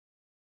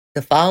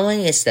The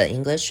following is the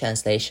English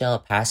translation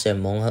of Pastor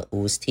Meng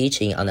Wu's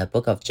teaching on the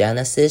book of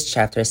Genesis,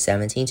 chapter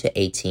 17 to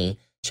 18,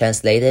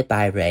 translated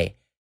by Ray.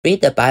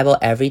 Read the Bible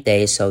every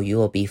day so you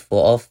will be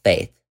full of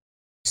faith.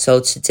 So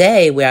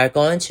today we are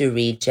going to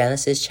read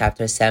Genesis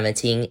chapter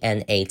 17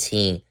 and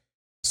 18.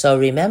 So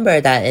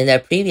remember that in the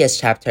previous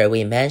chapter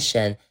we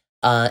mentioned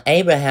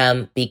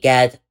Abraham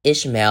begat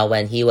Ishmael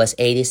when he was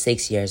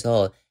 86 years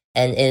old.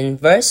 And in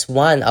verse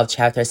 1 of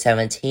chapter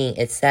 17,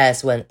 it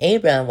says, when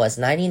Abraham was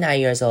 99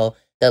 years old,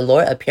 the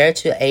Lord appeared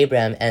to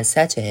Abraham and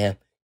said to him,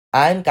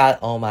 I'm God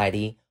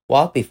Almighty,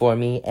 walk before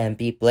me and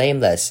be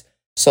blameless.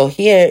 So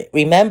here,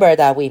 remember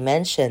that we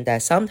mentioned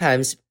that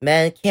sometimes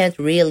man can't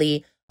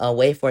really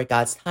wait for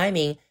God's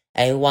timing,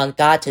 and we want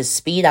God to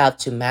speed up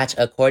to match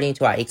according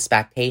to our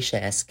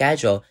expectation and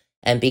schedule.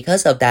 And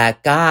because of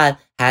that, God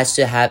has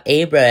to have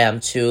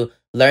Abraham to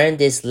learn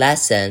this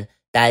lesson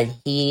that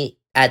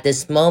at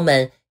this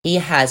moment, he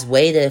has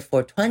waited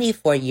for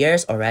 24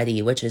 years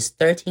already, which is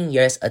 13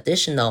 years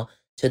additional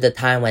to the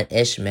time when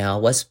Ishmael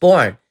was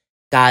born.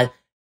 God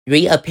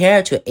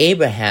reappeared to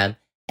Abraham,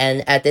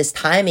 and at this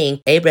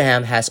timing,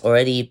 Abraham has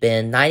already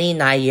been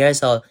 99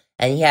 years old,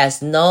 and he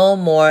has no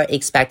more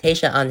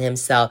expectation on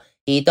himself.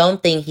 He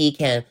don't think he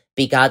can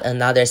begot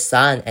another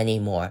son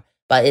anymore.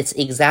 But it's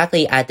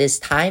exactly at this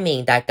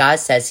timing that God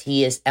says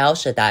he is El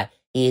Shaddai,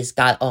 he is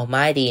God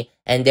Almighty,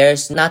 and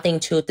there's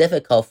nothing too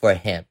difficult for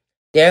him.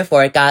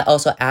 Therefore, God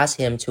also asked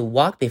him to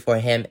walk before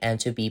him and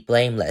to be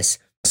blameless.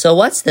 So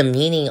what's the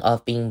meaning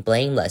of being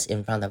blameless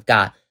in front of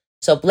God?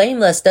 So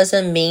blameless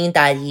doesn't mean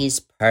that he's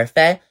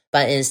perfect,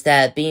 but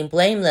instead being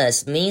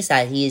blameless means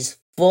that he's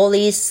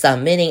fully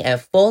submitting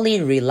and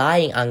fully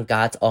relying on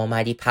God's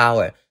almighty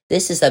power.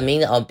 This is the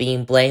meaning of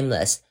being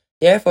blameless.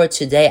 Therefore,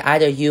 today,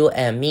 either you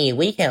and me,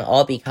 we can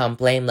all become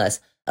blameless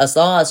as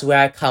long as we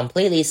are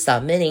completely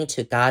submitting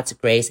to God's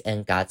grace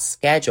and God's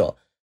schedule.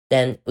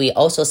 Then we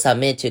also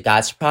submit to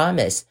God's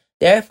promise.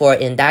 Therefore,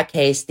 in that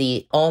case,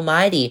 the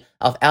Almighty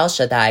of El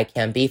Shaddai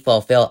can be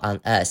fulfilled on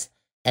us.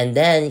 And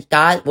then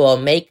God will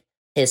make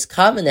his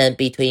covenant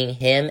between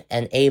him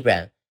and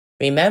Abraham.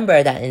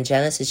 Remember that in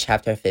Genesis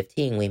chapter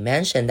 15, we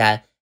mentioned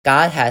that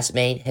God has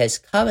made his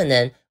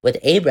covenant with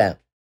Abraham.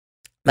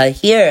 But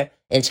here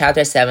in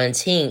chapter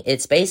 17,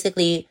 it's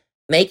basically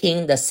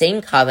making the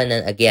same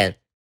covenant again.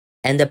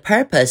 And the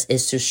purpose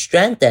is to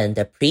strengthen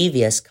the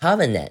previous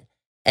covenant.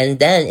 And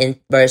then in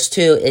verse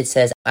 2, it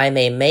says, I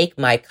may make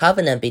my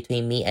covenant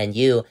between me and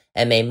you,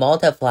 and may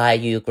multiply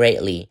you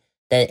greatly.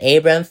 Then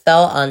Abram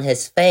fell on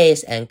his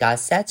face, and God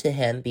said to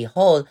him,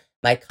 Behold,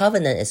 my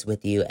covenant is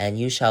with you, and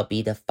you shall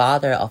be the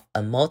father of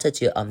a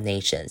multitude of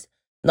nations.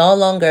 No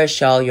longer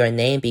shall your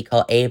name be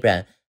called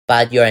Abram,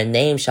 but your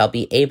name shall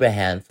be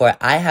Abraham, for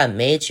I have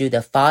made you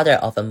the father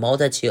of a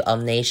multitude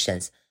of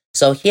nations.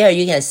 So here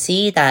you can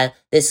see that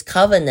this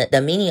covenant,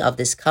 the meaning of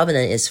this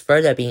covenant is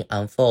further being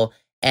unfolded.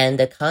 And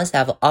the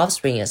concept of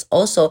offspring is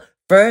also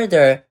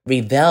further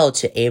revealed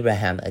to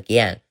Abraham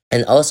again.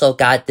 And also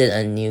God did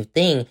a new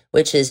thing,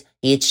 which is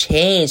he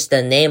changed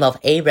the name of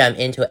Abraham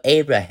into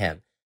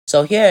Abraham.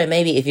 So here,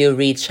 maybe if you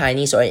read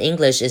Chinese or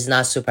English, it's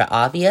not super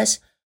obvious.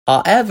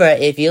 However,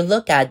 if you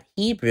look at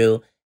Hebrew,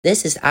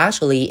 this is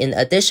actually in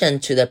addition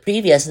to the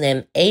previous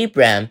name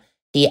Abram,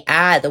 he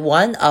add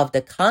one of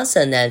the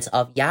consonants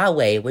of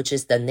Yahweh, which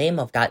is the name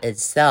of God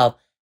itself,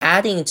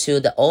 adding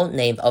to the old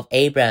name of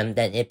Abram,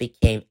 then it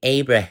became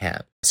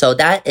Abraham. So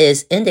that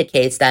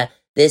indicates that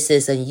this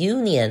is a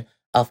union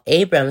of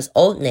Abram's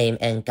old name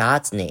and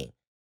God's name,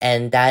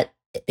 and that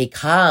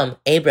become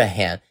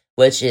Abraham,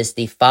 which is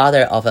the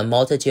father of a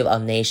multitude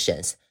of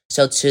nations.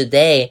 So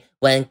today,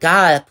 when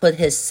God put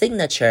his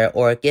signature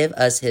or give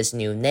us his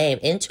new name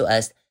into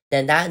us,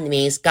 then that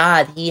means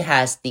God, he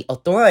has the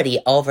authority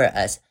over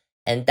us.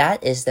 And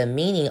that is the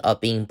meaning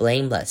of being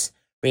blameless.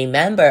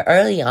 Remember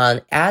early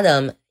on,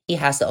 Adam, he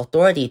has the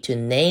authority to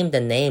name the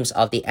names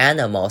of the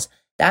animals.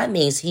 That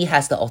means he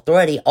has the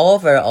authority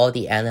over all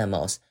the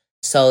animals.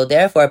 So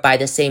therefore, by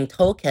the same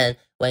token,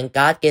 when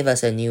God gave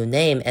us a new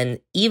name and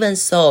even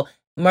so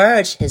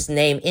merge his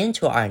name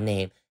into our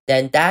name,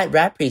 then that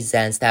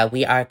represents that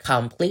we are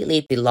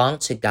completely belong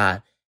to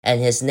God, and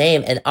his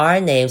name and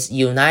our names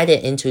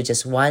united into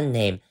just one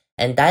name.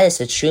 And that is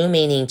the true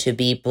meaning to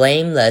be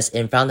blameless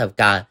in front of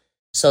God.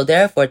 So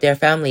therefore, dear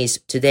families,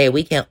 today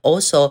we can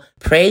also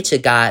pray to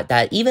God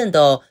that even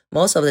though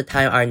most of the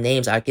time our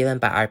names are given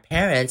by our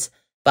parents,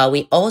 but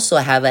we also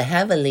have a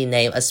heavenly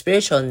name, a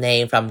spiritual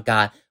name from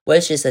God,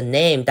 which is a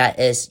name that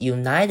is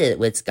united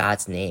with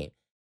God's name.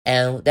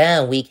 And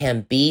then we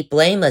can be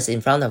blameless in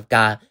front of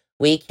God.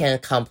 We can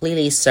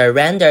completely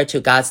surrender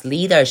to God's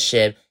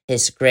leadership,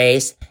 his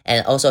grace,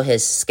 and also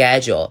his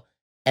schedule.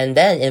 And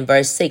then in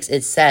verse 6,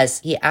 it says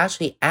he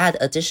actually add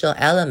additional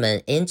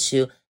element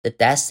into the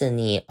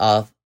destiny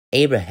of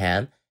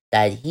Abraham,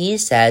 that he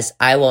says,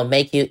 I will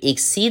make you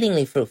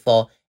exceedingly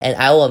fruitful, and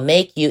I will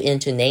make you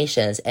into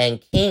nations, and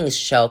kings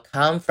shall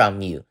come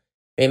from you.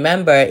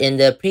 Remember, in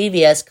the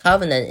previous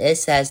covenant, it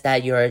says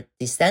that your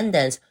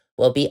descendants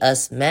will be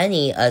as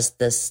many as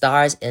the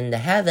stars in the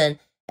heaven,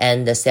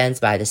 and the sands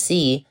by the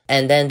sea.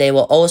 And then they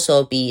will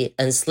also be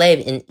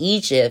enslaved in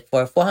Egypt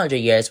for 400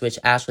 years, which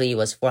actually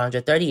was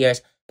 430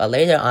 years. But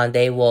later on,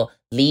 they will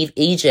leave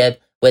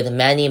Egypt with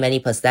many, many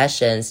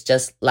possessions,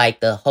 just like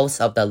the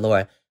hosts of the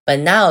Lord. But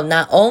now,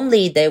 not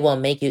only they will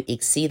make you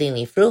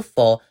exceedingly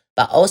fruitful,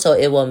 but also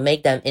it will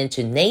make them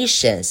into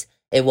nations.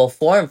 It will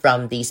form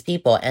from these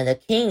people, and the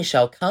king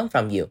shall come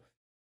from you.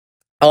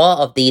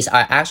 All of these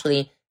are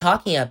actually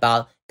talking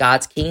about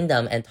God's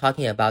kingdom and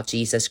talking about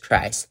Jesus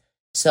Christ.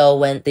 So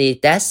when the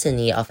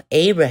destiny of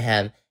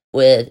Abraham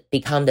would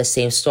become the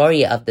same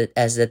story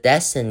as the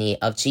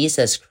destiny of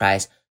Jesus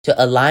Christ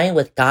to align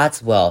with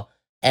God's will.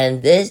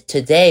 And this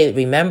today,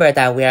 remember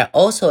that we are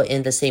also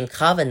in the same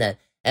covenant,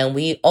 and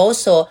we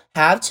also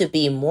have to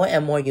be more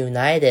and more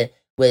united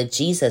with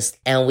Jesus.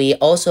 And we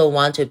also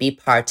want to be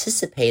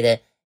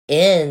participated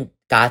in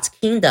God's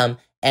kingdom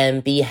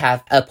and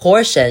have a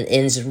portion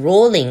in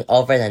ruling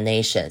over the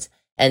nations.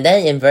 And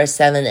then in verse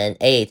 7 and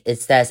 8,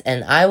 it says,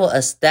 "And I will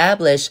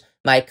establish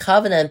my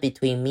covenant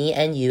between me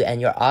and you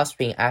and your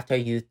offspring after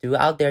you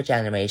throughout their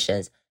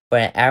generations for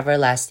an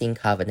everlasting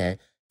covenant,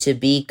 to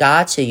be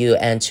God to you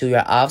and to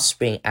your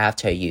offspring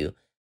after you."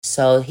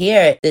 So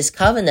here, this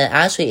covenant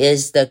actually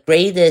is the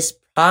greatest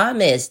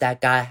promise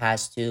that God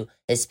has to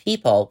his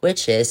people,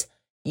 which is,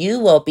 you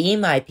will be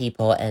my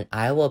people and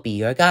I will be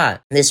your God.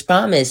 This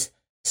promise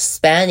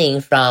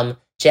spanning from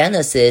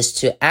Genesis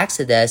to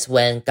Exodus,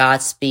 when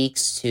God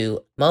speaks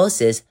to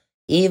Moses,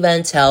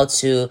 even till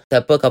to the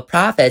book of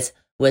prophets,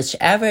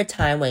 whichever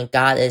time when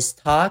God is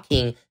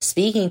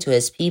speaking to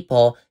his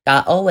people,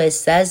 God always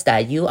says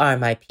that you are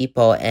my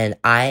people and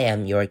I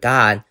am your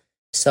God.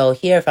 So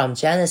here from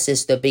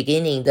Genesis, the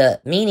beginning, the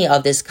meaning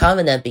of this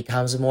covenant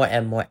becomes more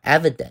and more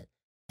evident.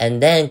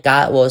 And then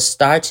God will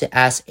start to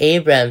ask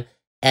Abram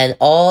and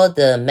all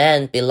the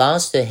men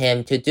belongs to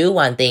him to do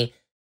one thing,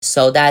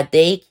 so that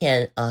they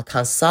can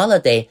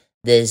consolidate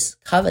this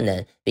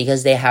covenant,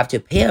 because they have to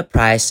pay a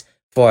price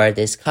for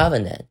this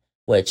covenant,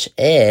 which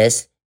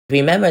is,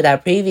 remember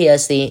that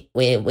previously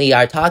we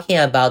are talking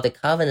about the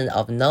covenant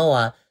of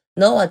Noah.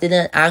 Noah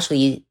didn't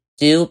actually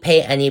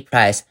pay any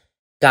price.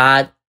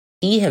 God,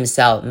 he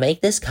himself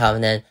made this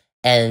covenant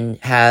and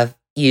have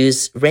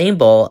used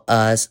rainbow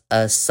as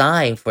a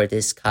sign for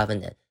this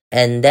covenant.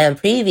 And then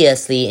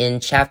previously in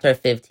chapter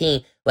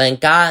 15, when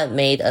God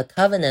made a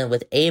covenant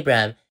with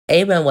Abram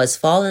was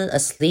fallen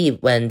asleep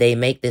when they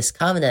make this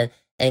covenant,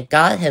 and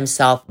God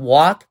himself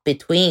walked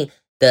between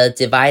the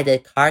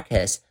divided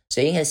carcass.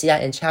 So you can see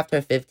that in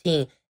chapter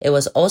 15, it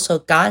was also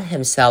God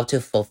himself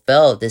to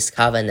fulfill this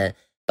covenant.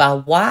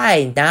 But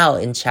why now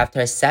in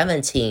chapter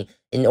 17,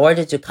 in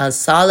order to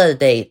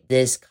consolidate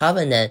this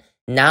covenant,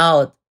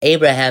 now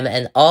Abraham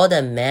and all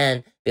the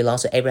men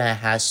belongs to Abraham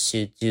has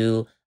to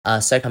do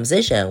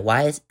circumcision?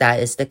 Why is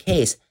that is the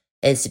case?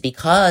 It's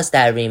because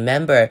that,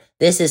 remember,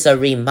 this is a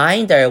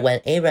reminder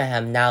when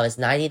Abraham now is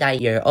 99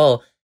 years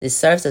old. This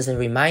serves as a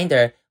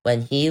reminder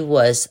when he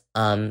was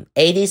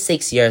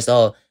 86 years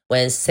old,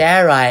 when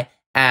Sarai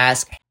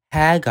asked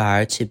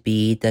Hagar to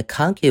be the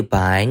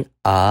concubine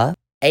of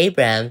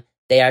Abraham.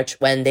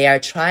 When they are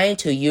trying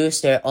to use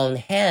their own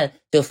hand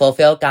to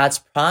fulfill God's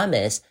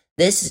promise,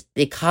 this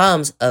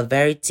becomes a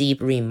very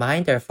deep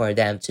reminder for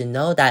them to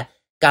know that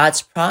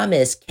God's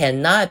promise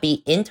cannot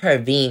be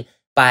intervened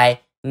by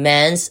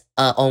man's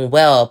own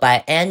will,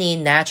 by any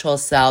natural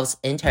selves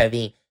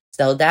intervene.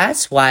 So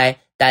that's why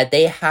that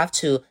they have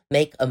to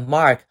make a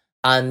mark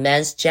on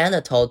man's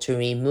genital to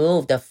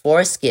remove the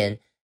foreskin,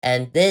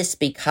 and this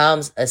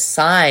becomes a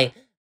sign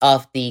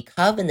of the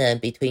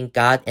covenant between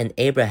God and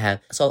Abraham.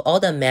 So all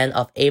the men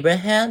of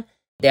Abraham,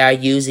 they are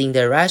using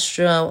the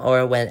restroom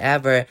or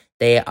whenever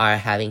they are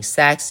having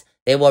sex,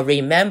 they will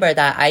remember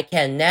that I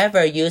can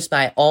never use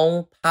my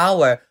own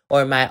power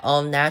or my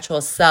own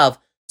natural self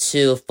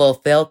to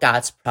fulfill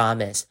God's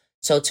promise.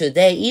 So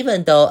today,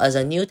 even though as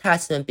a New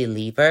Testament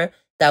believer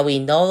that we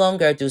no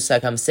longer do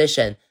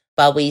circumcision,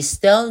 but we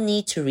still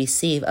need to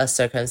receive a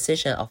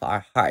circumcision of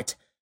our heart.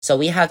 So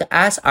we have to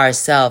ask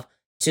ourselves,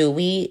 do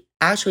we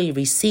actually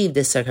receive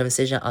this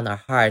circumcision on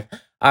our heart?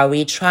 Are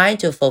we trying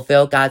to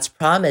fulfill God's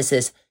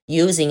promises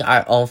using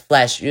our own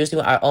flesh, using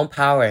our own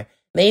power?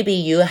 Maybe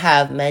you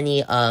have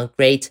many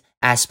great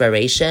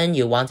aspiration.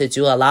 You want to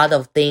do a lot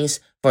of things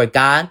for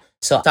God.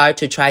 So start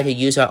to try to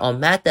use your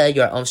own method,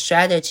 your own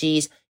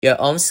strategies, your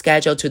own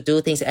schedule to do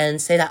things and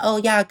say that, oh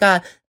yeah,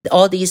 God,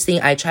 all these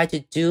things I try to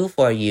do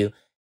for you.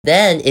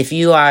 Then if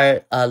you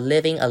are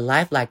living a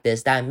life like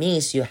this, that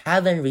means you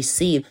haven't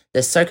received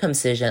the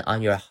circumcision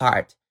on your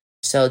heart.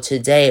 So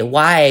today,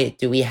 why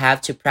do we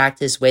have to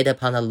practice wait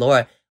upon the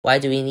Lord? Why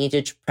do we need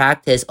to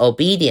practice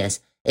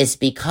obedience? It's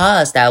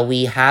because that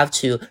we have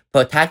to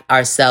protect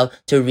ourselves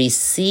to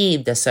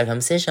receive the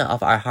circumcision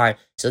of our heart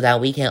so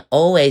that we can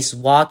always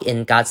walk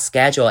in God's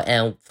schedule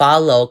and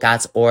follow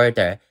God's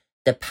order.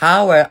 The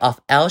power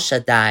of El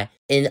Shaddai,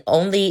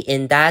 only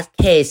in that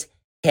case,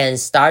 can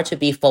start to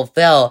be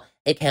fulfilled.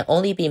 It can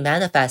only be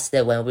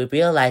manifested when we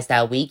realize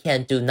that we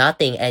can do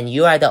nothing and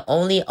you are the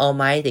only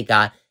Almighty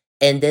God.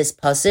 In this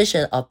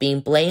position of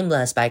being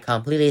blameless by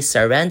completely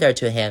surrender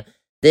to Him,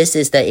 this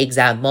is the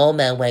exact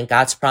moment when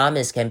God's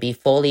promise can be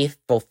fully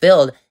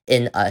fulfilled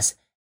in us.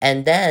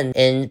 And then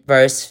in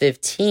verse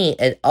 15,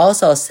 it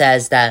also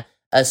says that,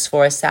 as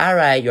for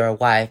Sarai, your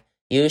wife,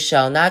 you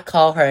shall not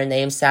call her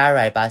name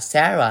Sarai, but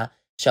Sarah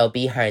shall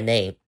be her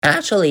name.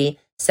 Actually,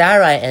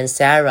 Sarai and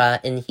Sarah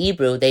in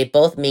Hebrew, they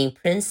both mean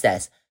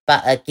princess.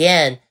 But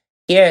again,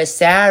 here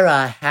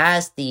Sarah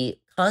has the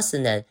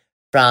consonant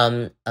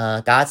from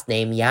God's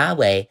name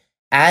Yahweh,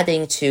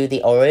 adding to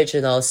the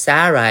original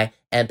Sarai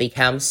and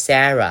becomes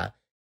Sarah.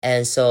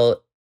 And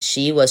so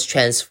she was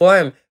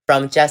transformed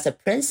from just a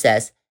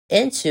princess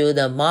into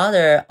the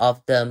mother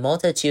of the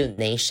multitude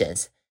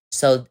nations.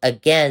 So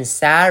again,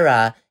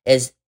 Sarah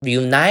is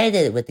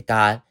united with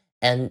God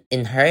and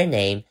in her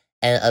name,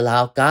 and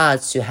allow God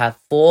to have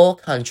full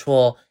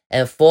control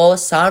and full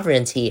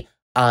sovereignty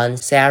on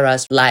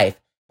Sarah's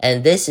life.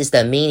 And this is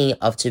the meaning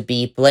of to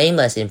be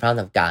blameless in front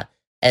of God.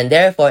 And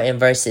therefore in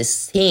verse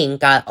 16,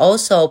 God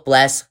also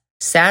blessed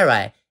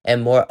Sarai,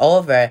 and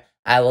moreover,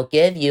 I will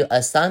give you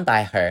a son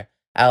by her.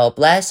 I will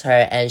bless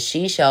her, and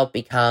she shall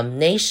become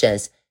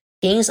nations.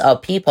 Kings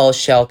of people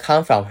shall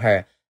come from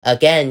her.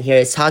 Again, here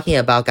it's talking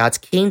about God's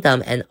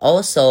kingdom and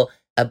also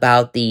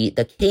about the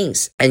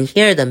kings. And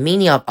here the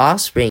meaning of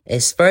offspring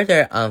is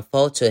further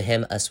unfold to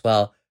him as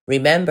well.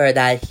 Remember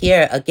that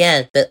here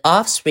again, the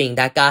offspring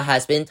that God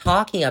has been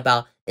talking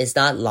about is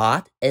not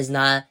Lot, is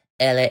not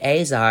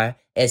Eleazar,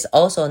 is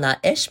also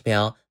not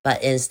Ishmael,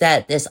 but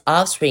instead this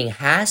offspring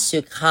has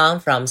to come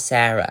from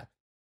Sarah.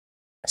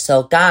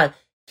 So God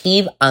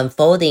keep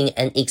unfolding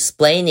and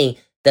explaining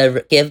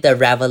give the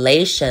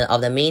revelation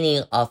of the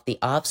meaning of the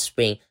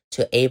offspring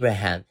to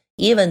Abraham.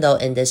 Even though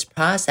in this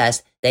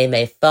process, they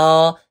may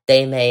fall,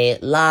 they may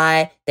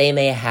lie, they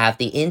may have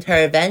the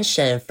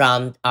intervention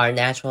from our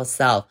natural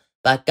self,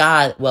 but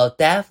God will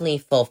definitely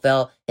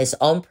fulfill his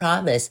own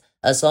promise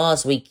as long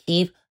as we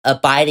keep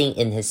abiding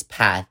in his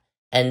path.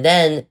 And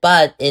then,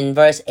 but in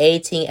verse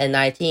 18 and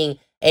 19,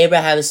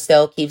 Abraham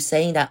still keeps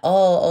saying that,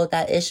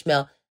 that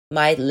Ishmael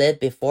might live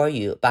before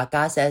you. But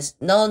God says,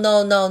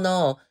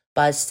 no.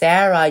 But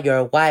Sarah,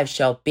 your wife,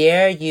 shall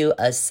bear you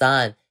a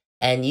son,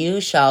 and you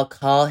shall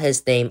call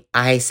his name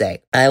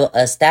Isaac. I will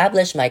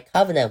establish my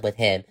covenant with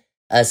him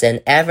as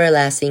an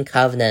everlasting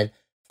covenant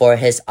for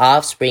his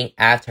offspring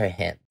after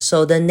him.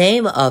 So the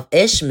name of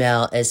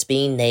Ishmael is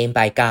being named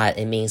by God.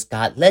 It means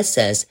God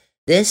listens.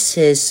 This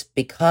is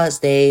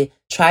because they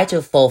try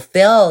to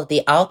fulfill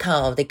the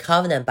outcome of the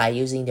covenant by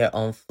using their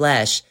own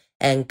flesh.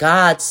 And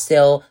God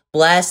still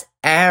blessed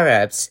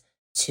Arabs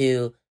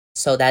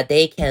so that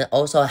they can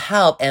also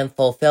help and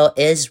fulfill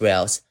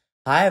Israel's.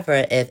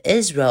 However, if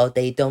Israel,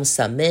 they don't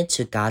submit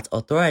to God's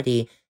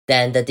authority,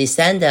 then the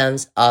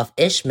descendants of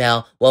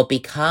Ishmael will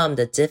become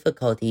the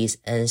difficulties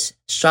and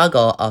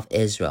struggle of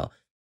Israel.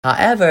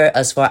 However,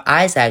 as for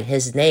Isaac,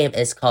 his name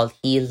is called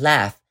He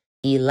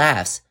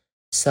laughs.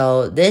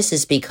 So this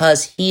is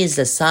because he is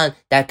the son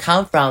that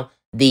comes from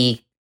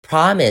the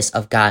promise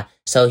of God.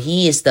 So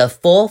he is the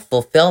full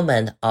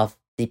fulfillment of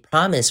the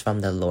promise from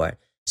the Lord.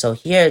 So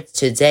here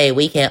today,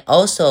 we can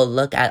also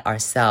look at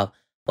ourselves.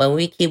 When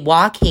we keep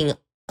walking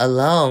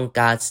along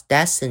God's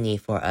destiny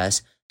for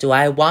us, do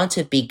I want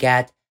to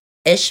beget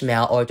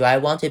Ishmael or do I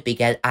want to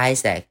beget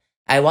Isaac?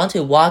 I want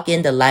to walk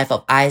in the life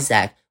of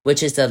Isaac,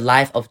 which is the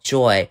life of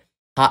joy.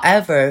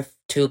 However,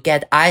 to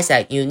get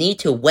Isaac, you need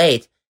to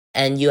wait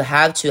and you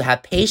have to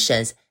have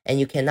patience and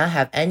you cannot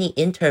have any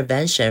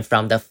intervention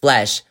from the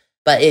flesh.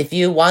 But if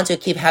you want to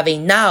keep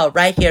having now,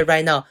 right here,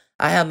 right now,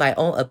 I have my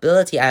own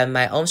ability, I have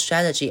my own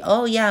strategy.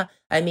 Oh yeah,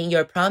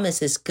 your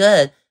promise is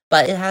good,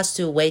 but it has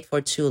to wait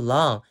for too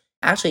long.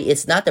 Actually,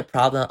 it's not the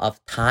problem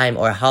of time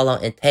or how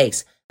long it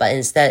takes, but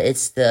instead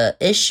it's the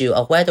issue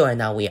of whether or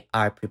not we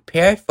are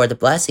prepared for the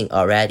blessing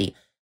already.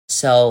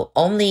 So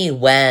only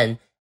when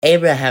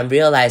Abraham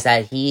realized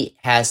that he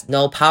has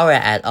no power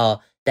at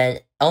all, then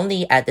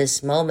only at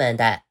this moment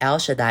that El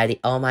Shaddai, the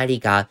Almighty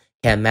God,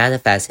 can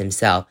manifest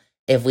himself.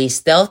 If we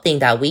still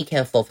think that we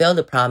can fulfill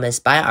the promise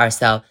by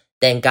ourselves,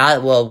 then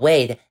God will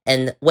wait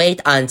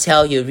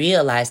until you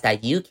realize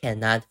that you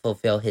cannot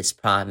fulfill his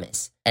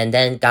promise. And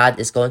then God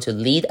is going to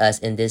lead us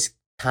in this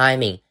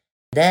timing.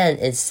 Then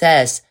it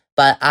says,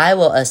 but I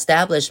will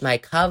establish my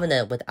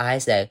covenant with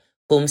Isaac,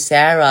 whom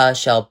Sarah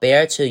shall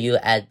bear to you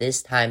at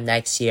this time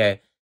next year.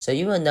 So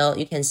you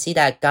can see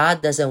that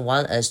God doesn't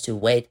want us to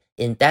wait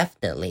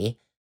indefinitely,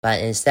 but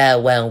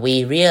instead when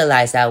we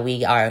realize that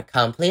we are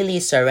completely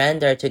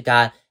surrendered to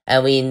God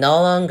and we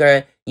no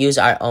longer use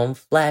our own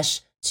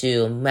flesh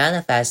to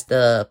manifest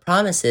the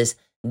promises,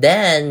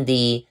 then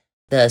the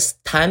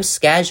time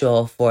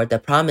schedule for the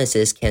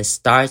promises can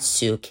start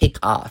to kick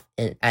off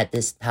at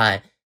this time.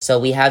 So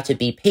we have to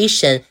be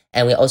patient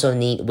and we also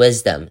need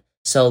wisdom.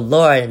 So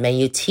Lord, may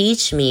you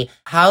teach me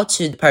how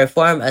to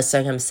perform a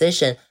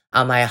circumcision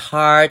on my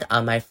heart,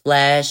 on my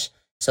flesh,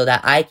 so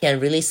that I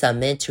can really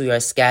submit to your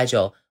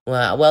schedule.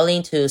 When I'm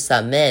willing to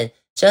submit,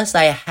 just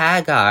like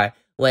Hagar,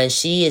 when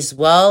she is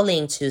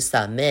willing to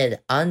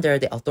submit under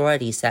the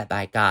authority set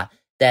by God,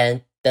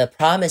 then the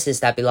promises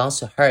that belongs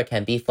to her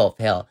can be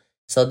fulfilled.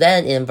 So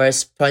then in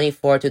verse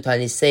 24 to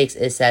 26,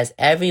 it says,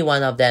 every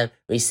one of them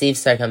received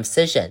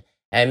circumcision.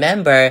 And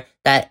remember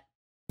that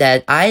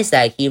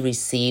Isaac, he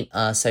received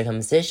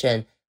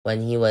circumcision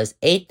when he was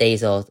 8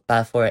 days old.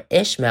 But for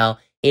Ishmael,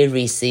 he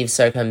received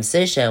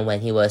circumcision when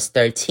he was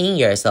 13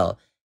 years old.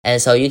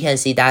 And so you can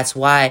see that's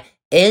why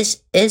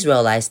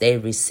Israelites, they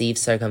receive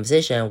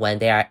circumcision when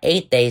they are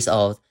 8 days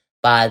old.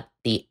 But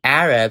the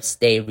Arabs,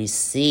 they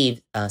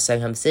received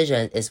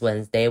circumcision is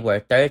when they were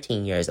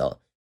 13 years old.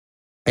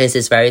 This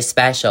is very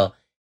special.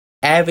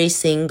 Every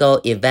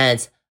single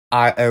event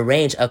are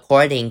arranged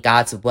according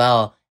God's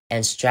will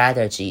and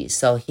strategy.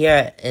 So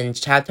here in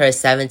chapter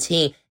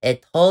 17,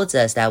 it told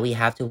us that we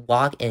have to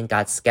walk in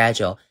God's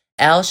schedule.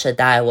 El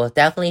Shaddai will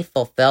definitely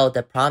fulfill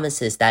the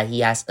promises that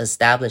he has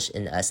established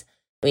in us.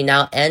 We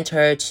now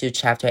enter to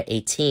chapter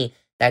 18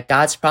 that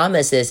God's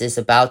promises is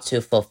about to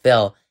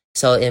fulfill.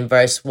 So in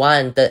verse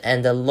 1,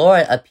 and the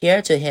Lord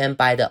appeared to him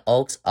by the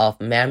oaks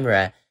of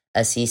Mamre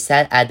as he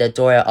sat at the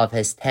door of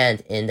his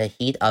tent in the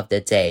heat of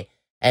the day.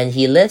 And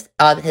he lifted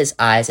up his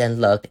eyes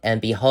and looked, and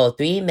behold,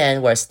 3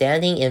 men were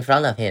standing in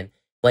front of him.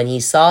 When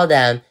he saw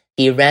them,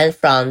 he ran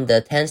from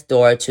the tent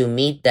door to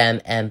meet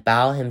them and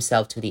bowed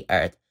himself to the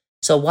earth.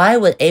 So why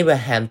would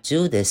Abraham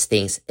do these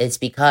things? It's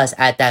because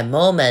at that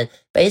moment,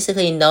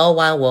 basically no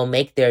one will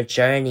make their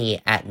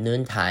journey at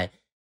noontime.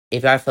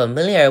 If you are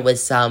familiar with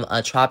some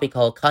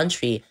tropical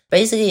country,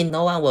 basically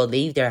no one will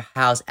leave their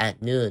house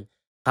at noon.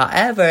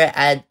 However,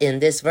 in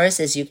these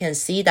verses, you can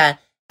see that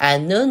at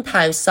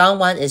noontime,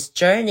 someone is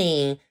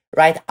journeying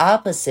right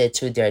opposite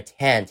to their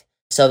tent.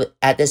 So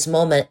at this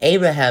moment,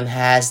 Abraham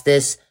has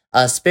this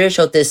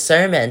spiritual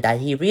discernment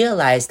that he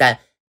realized that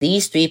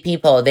these 3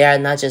 people, they are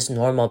not just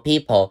normal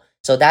people.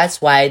 So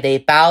that's why they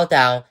bow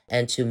down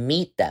and to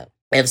meet them.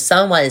 If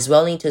someone is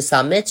willing to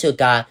submit to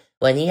God,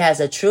 when he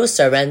has a true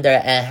surrender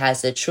and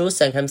has a true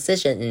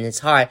circumcision in his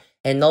heart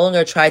and no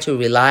longer try to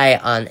rely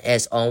on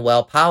his own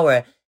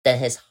willpower, then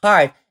his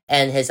heart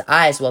and his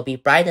eyes will be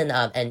brightened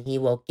up and he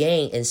will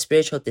gain in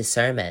spiritual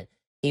discernment.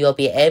 He will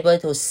be able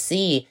to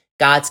see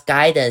God's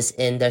guidance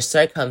in the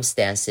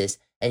circumstances,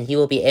 and he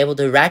will be able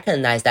to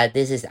recognize that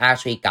this is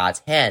actually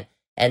God's hand.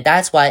 And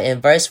that's why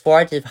in verse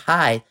 4 to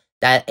 5,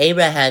 that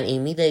Abraham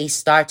immediately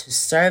start to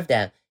serve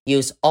them,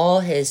 use all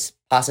his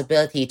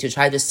possibility to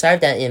try to serve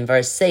them. In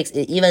verse 6,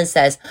 it even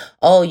says,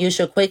 oh, you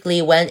should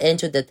quickly went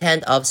into the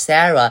tent of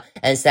Sarah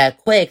and said,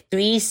 quick,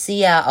 3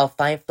 seah of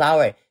fine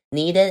flour,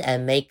 knead it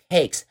and make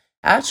cakes.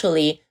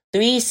 Actually,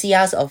 3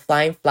 seahs of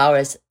fine flour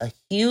is a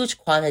huge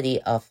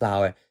quantity of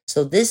flour.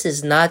 So this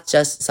is not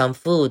just some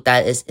food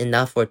that is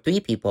enough for 3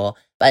 people,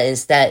 but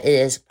instead it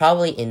is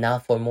probably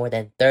enough for more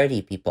than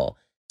 30 people.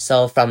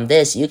 So from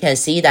this, you can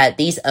see that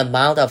this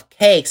amount of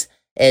cakes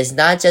is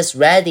not just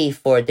ready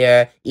for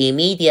their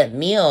immediate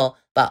meal,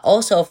 but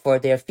also for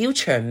their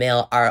future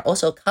meal are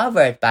also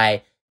covered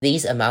by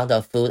this amount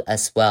of food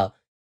as well.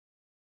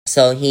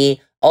 So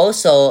he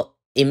also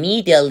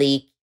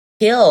immediately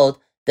killed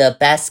the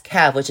best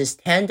calf, which is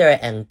tender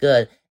and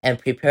good, and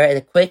prepared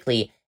it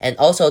quickly, and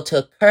also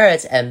took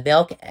curds and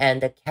milk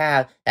and the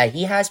calf that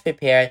he has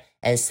prepared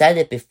and set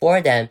it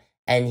before them,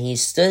 and he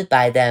stood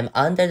by them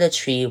under the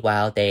tree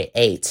while they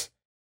ate.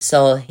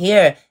 So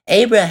here,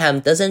 Abraham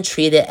doesn't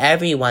treat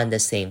everyone the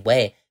same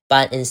way,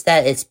 but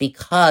instead it's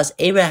because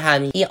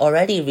Abraham, he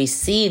already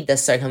received the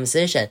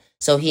circumcision,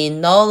 so he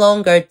no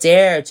longer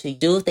dared to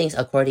do things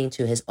according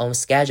to his own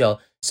schedule.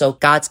 So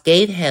God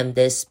gave him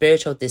this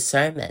spiritual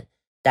discernment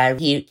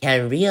that he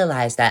can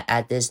realize that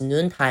at this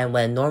noontime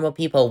when normal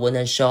people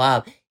wouldn't show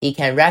up, he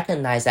can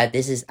recognize that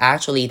this is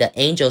actually the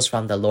angels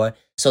from the Lord.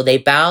 So they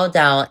bow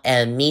down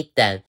and meet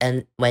them.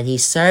 And when he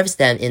serves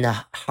them in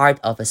the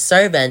heart of a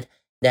servant,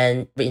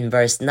 then in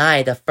verse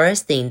 9, the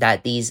first thing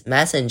that these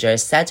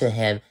messengers said to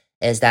him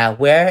is that,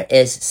 where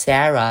is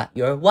Sarah,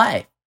 your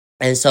wife?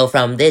 And so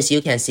from this, you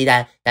can see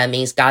that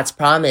means God's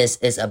promise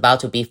is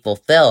about to be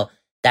fulfilled.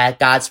 That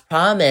God's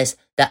promise,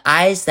 the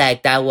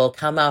Isaac that will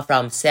come out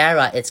from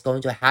Sarah, it's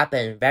going to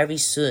happen very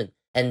soon.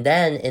 And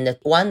then in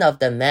one of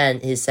the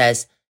men, he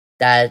says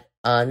that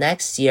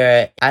next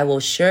year, I will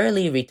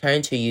surely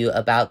return to you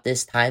about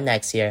this time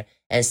next year,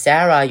 and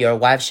Sarah, your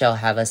wife, shall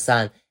have a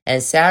son.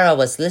 And Sarah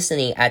was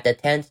listening at the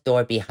tent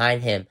door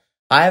behind him.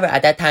 However,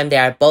 at that time, they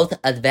are both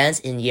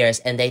advanced in years,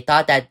 and they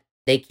thought that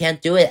they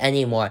can't do it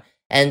anymore.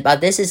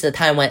 But this is the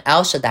time when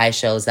El Shaddai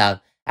shows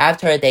up.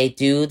 After they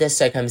do the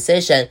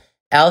circumcision,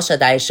 El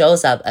Shaddai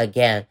shows up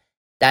again.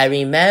 That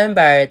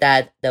remember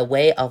that the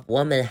way of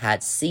woman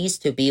had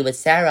ceased to be with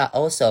Sarah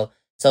also.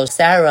 So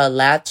Sarah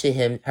laughed to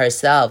him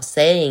herself,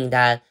 saying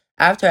that,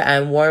 after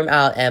I'm worn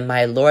out and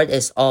my Lord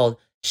is old,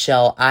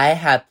 shall I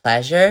have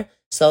pleasure?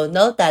 So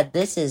note that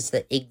this is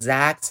the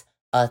exact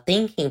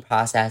thinking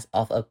process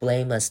of a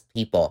blameless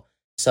people.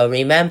 So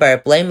remember,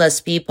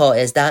 blameless people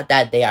is not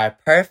that they are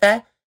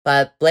perfect,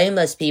 but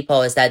blameless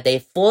people is that they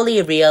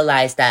fully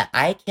realize that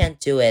I can't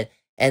do it.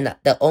 And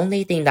the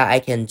only thing that I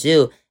can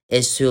do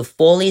is to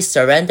fully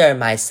surrender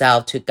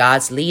myself to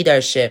God's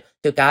leadership,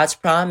 to God's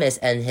promise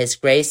and his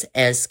grace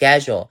and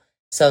schedule.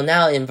 So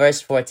now in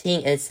verse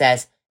 14, it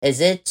says, Is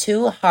it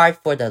too hard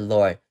for the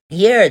Lord?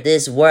 Here,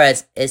 these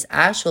words is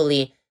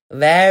actually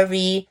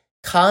very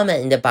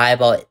common in the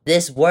Bible.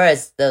 These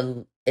words,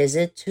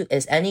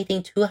 is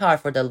anything too hard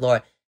for the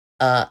Lord,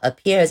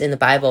 appears in the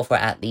Bible for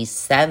at least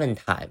 7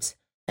 times.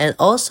 And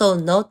also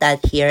note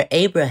that here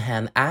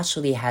Abraham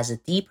actually has a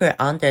deeper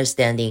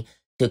understanding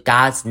to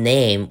God's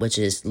name, which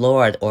is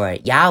Lord or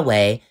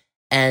Yahweh.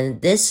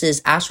 And this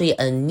is actually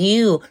a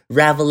new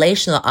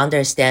revelational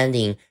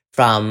understanding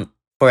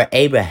for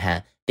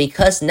Abraham,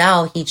 because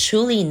now he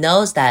truly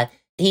knows that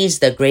he is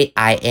the great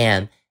I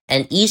am.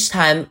 And each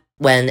time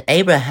when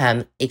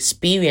Abraham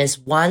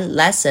experienced one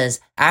lessons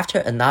after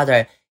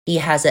another, he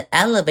has an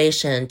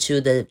elevation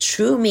to the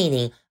true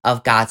meaning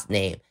of God's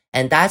name.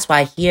 And that's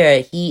why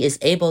here he is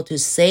able to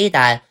say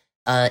that,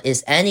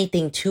 is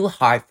anything too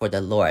hard for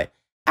the Lord?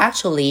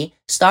 Actually,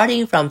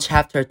 starting from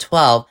chapter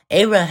 12,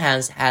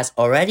 Abraham has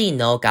already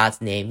known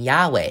God's name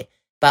Yahweh,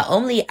 but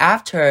only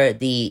after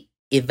the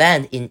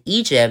event in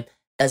Egypt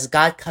does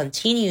God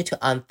continue to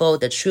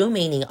unfold the true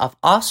meaning of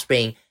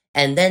offspring,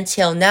 and then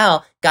till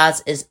now, God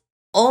is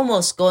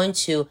almost going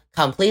to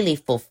completely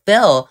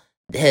fulfill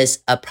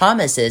his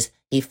promises.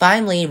 He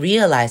finally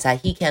realized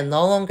that he can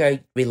no longer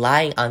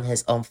rely on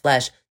his own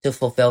flesh to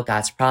fulfill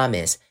God's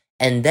promise.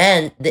 And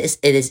then it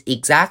is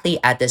exactly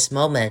at this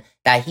moment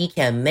that he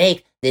can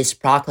make this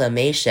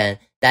proclamation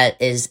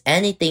that is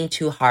anything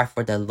too hard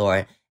for the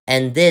Lord.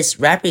 And this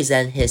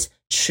represents his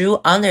true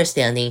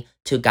understanding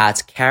to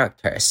God's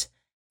characters.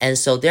 And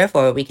so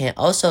therefore, we can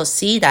also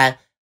see that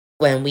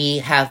when we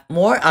have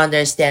more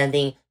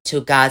understanding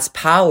to God's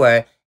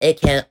power, it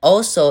can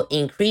also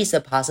increase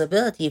the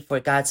possibility for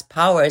God's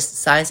powers,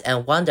 signs,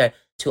 and wonder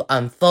to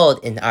unfold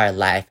in our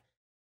life.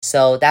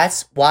 So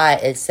that's why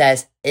it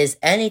says, is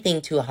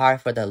anything too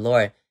hard for the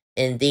Lord?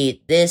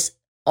 Indeed, this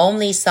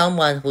only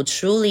someone who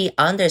truly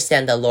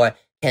understands the Lord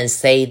can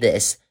say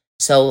this.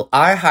 So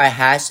our heart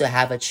has to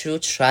have a true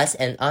trust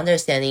and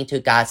understanding to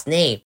God's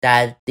name,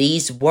 that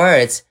these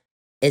words,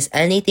 is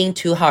anything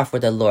too hard for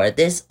the Lord?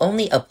 This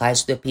only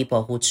applies to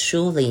people who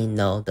truly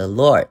know the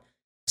Lord.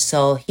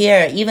 So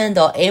here, even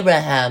though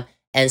Abraham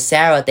and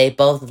Sarah, they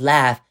both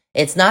laugh,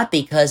 it's not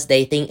because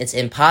they think it's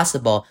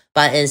impossible,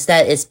 but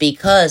instead it's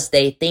because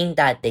they think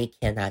that they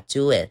cannot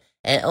do it.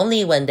 And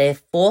only when they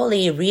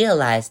fully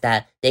realize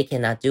that they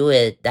cannot do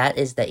it, that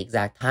is the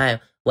exact time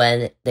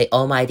when the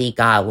Almighty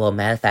God will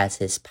manifest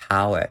his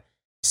power.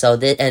 So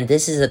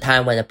this is the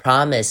time when the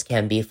promise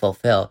can be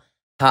fulfilled.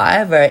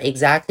 However,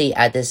 exactly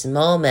at this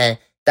moment,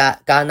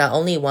 that God not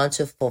only wants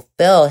to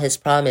fulfill his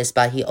promise,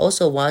 but he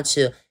also wants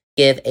to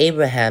give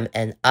Abraham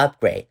an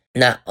upgrade.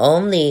 Not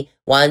only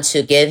want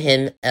to give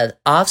him an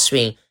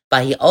offspring,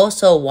 but he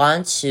also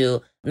wants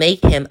to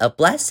make him a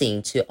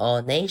blessing to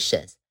all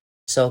nations.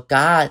 So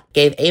God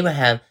gave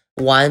Abraham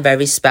one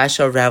very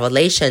special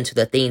revelation to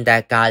the thing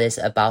that God is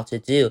about to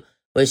do,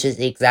 which is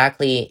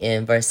exactly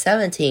in verse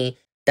 17,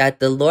 that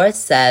the Lord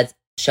said,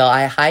 "Shall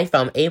I hide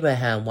from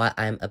Abraham what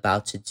I am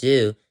about to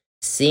do?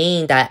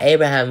 Seeing that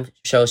Abraham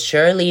shall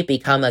surely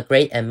become a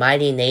great and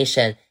mighty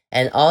nation,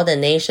 and all the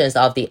nations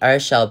of the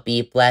earth shall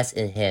be blessed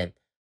in him.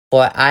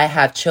 For I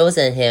have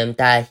chosen him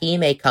that he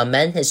may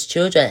commend his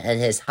children and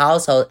his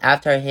household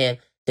after him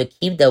to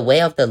keep the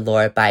way of the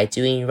Lord by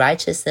doing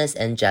righteousness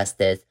and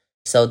justice,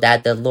 so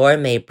that the Lord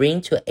may bring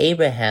to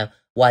Abraham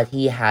what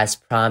he has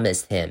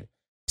promised him."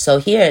 So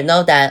here,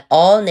 know that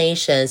all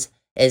nations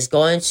is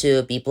going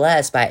to be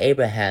blessed by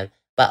Abraham,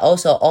 but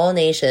also all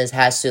nations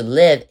has to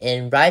live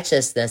in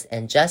righteousness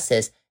and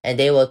justice, and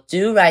they will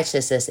do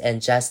righteousness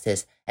and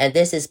justice. And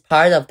this is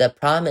part of the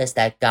promise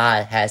that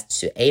God has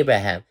to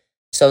Abraham.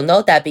 So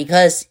note that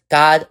because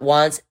God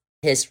wants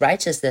his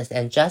righteousness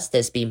and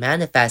justice be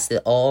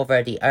manifested all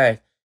over the earth,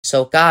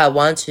 so God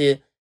wants to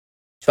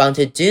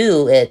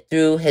do it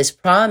through his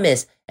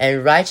promise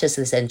and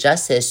righteousness and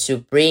justice to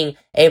bring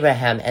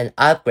Abraham an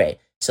upgrade,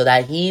 so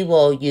that he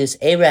will use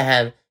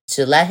Abraham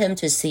to let him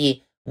to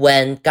see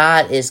when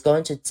God is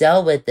going to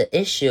deal with the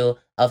issue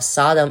of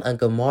Sodom and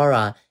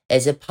Gomorrah,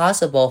 is it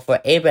possible for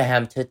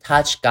Abraham to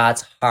touch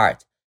God's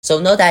heart? So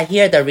know that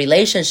here the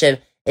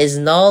relationship is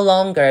no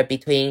longer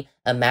between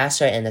a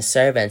master and a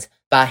servant,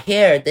 but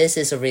here this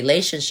is a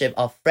relationship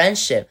of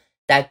friendship,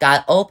 that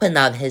God opened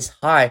up his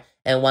heart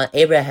and want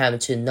Abraham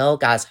to know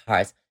God's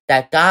heart,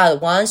 that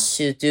God wants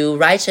to do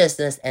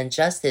righteousness and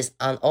justice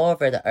on all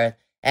over the earth,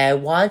 and I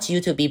want you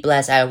to be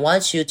blessed. I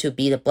want you to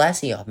be the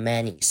blessing of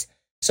many.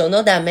 So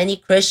know that many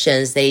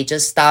Christians, they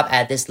just stop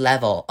at this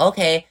level.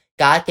 Okay,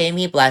 God gave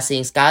me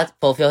blessings. God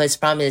fulfilled his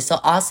promise. So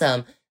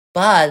awesome.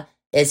 But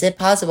is it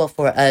possible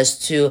for us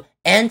to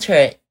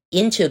enter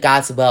into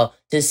God's will,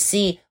 to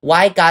see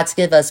why God's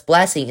give us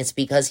blessing? It's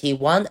because he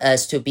wants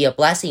us to be a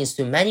blessing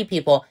to many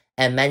people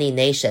and many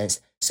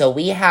nations. So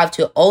we have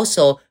to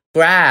also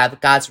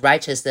grab God's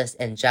righteousness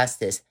and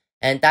justice.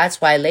 And that's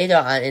why later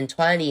on in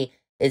 20,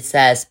 it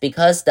says,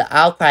 "Because the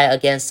outcry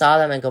against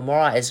Sodom and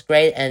Gomorrah is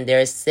great and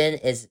their sin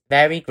is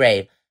very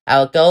grave, I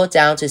will go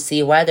down to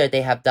see whether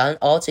they have done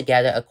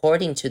altogether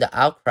according to the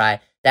outcry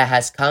that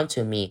has come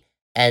to me.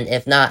 And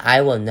if not,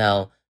 I will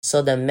know.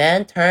 So the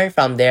men turned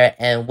from there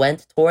and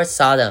went towards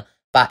Sodom,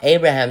 but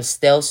Abraham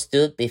still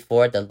stood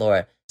before the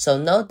Lord. So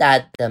note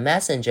that the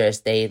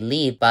messengers, they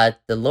leave,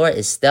 but the Lord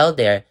is still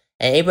there.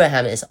 And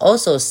Abraham is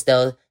also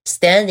still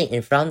standing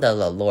in front of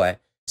the Lord.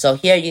 So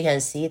here you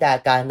can see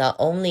that God not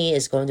only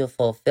is going to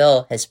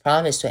fulfill his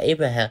promise to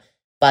Abraham,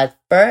 but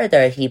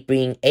further he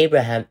bring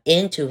Abraham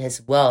into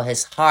his will,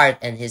 his heart,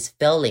 and his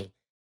feeling.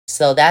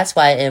 So that's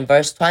why in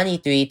verse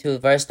 23 to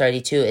verse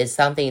 32 is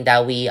something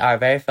that we are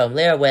very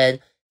familiar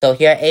with. So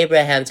here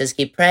Abraham just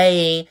keep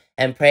praying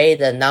and pray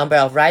the number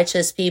of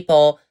righteous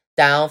people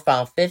down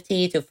from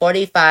 50 to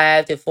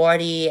 45 to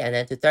 40 and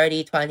then to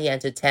 30, 20,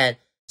 and to 10.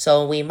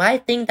 So we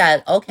might think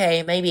that,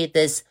 okay, maybe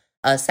this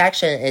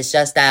section is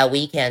just that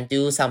we can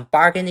do some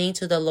bargaining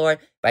to the Lord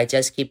by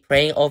just keep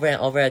praying over and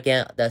over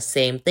again the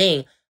same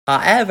thing.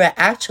 However,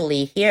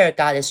 actually here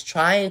God is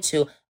trying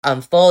to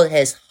unfold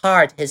his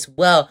heart, his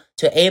will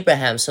to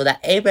Abraham so that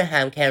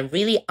Abraham can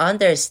really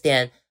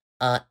understand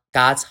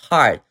God's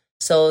heart.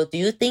 So do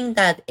you think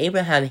that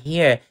Abraham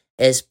here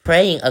is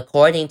praying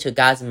according to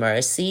God's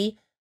mercy?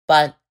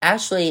 But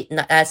actually,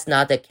 that's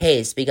not the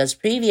case, because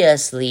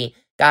previously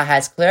God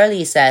has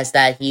clearly says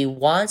that he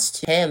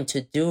wants him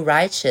to do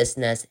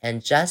righteousness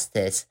and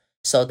justice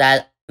so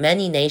that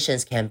many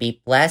nations can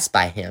be blessed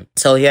by him.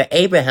 So here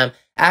Abraham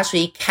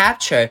actually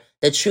captured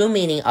the true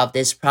meaning of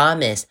this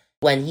promise.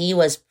 When he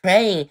was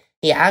praying,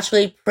 he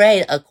actually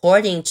prayed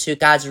according to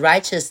God's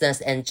righteousness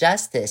and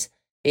justice.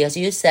 Because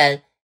you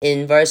said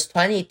in verse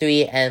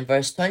 23 and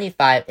verse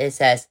 25, it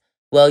says,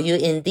 "Will you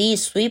indeed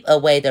sweep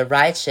away the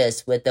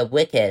righteous with the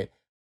wicked?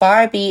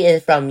 Far be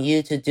it from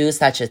you to do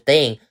such a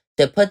thing,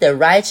 to put the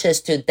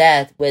righteous to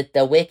death with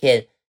the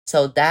wicked,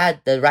 so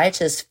that the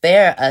righteous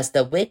fare as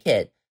the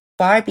wicked.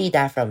 Far be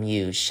that from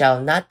you.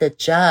 Shall not the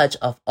judge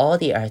of all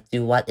the earth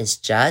do what is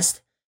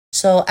just?"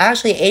 So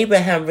actually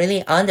Abraham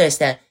really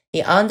understands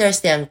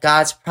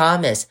God's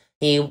promise.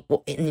 He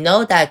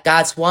know that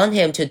God's want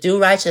him to do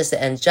righteousness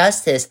and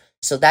justice,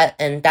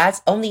 and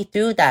that's only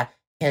through that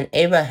can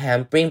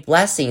Abraham bring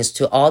blessings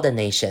to all the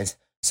nations.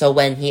 So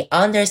when he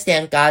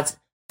understands God's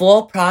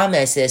full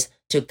promises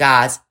to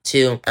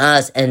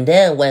us, and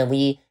then when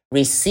we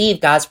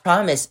receive God's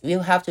promise,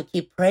 we'll have to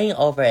keep praying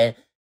over it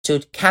to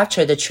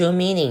capture the true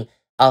meaning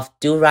of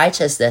do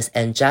righteousness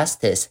and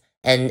justice.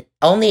 And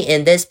only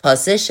in this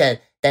position,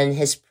 then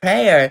his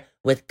prayer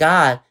with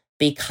God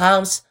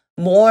becomes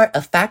more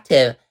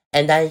effective,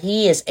 and that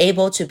he is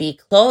able to be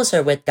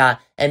closer with God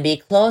and be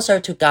closer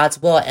to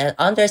God's will and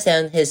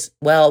understand his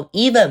will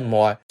even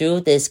more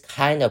through this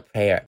kind of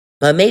prayer.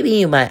 But maybe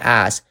you might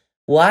ask,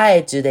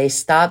 why do they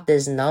stop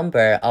this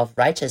number of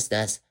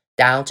righteousness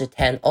down to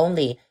 10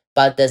 only,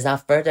 but does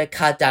not further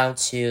cut down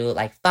to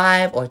like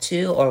 5 or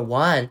 2 or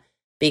 1?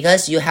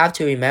 Because you have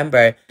to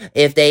remember,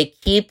 if they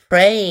keep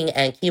praying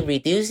and keep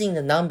reducing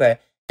the number,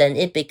 then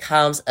it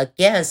becomes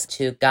against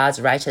to God's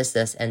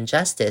righteousness and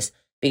justice.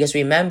 Because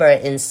remember,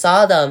 in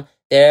Sodom,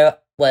 there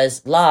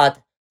was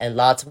Lot and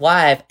Lot's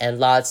wife and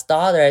Lot's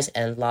daughters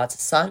and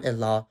Lot's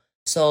son-in-law.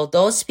 So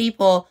those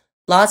people,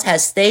 Lot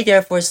has stayed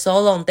there for so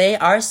long, they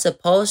are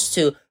supposed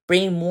to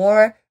bring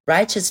more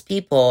righteous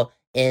people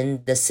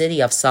in the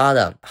city of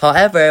Sodom.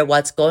 However,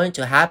 what's going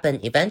to happen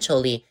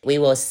eventually, we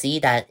will see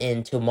that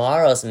in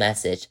tomorrow's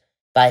message.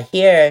 But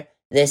here,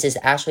 this is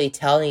actually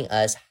telling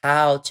us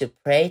how to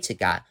pray to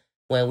God.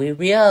 When we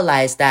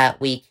realize that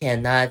we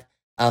cannot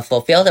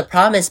fulfill the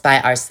promise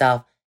by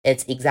ourselves,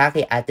 it's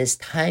exactly at this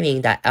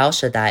timing that El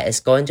Shaddai is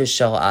going to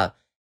show up.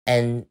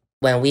 And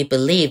when we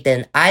believe,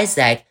 then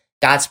Isaac,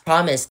 God's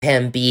promise,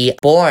 can be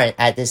born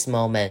at this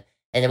moment.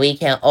 And we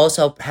can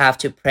also have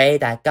to pray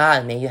that,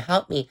 God, may you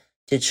help me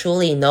to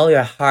truly know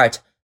your heart,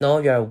 know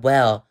your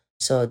will,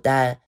 so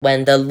that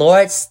when the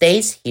Lord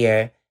stays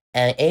here,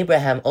 and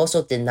Abraham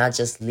also did not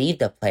just leave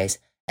the place,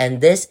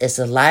 and this is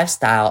a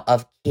lifestyle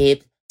of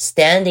keep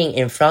standing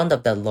in front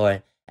of the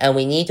Lord. And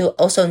we need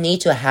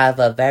to have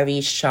a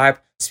very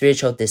sharp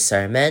spiritual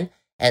discernment.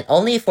 And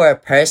only for a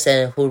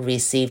person who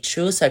received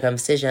true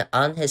circumcision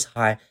on his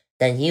heart,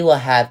 then he will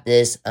have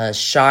this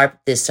sharp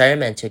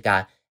discernment to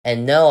God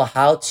and know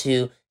how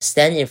to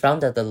stand in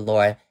front of the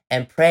Lord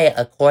and pray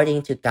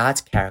according to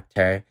God's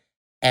character.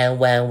 And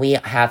when we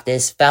have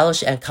this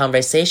fellowship and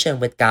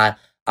conversation with God,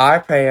 our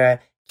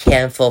prayer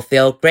can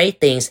fulfill great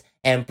things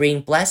and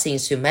bring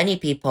blessings to many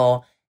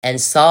people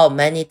and solve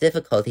many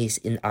difficulties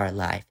in our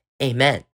life. Amen.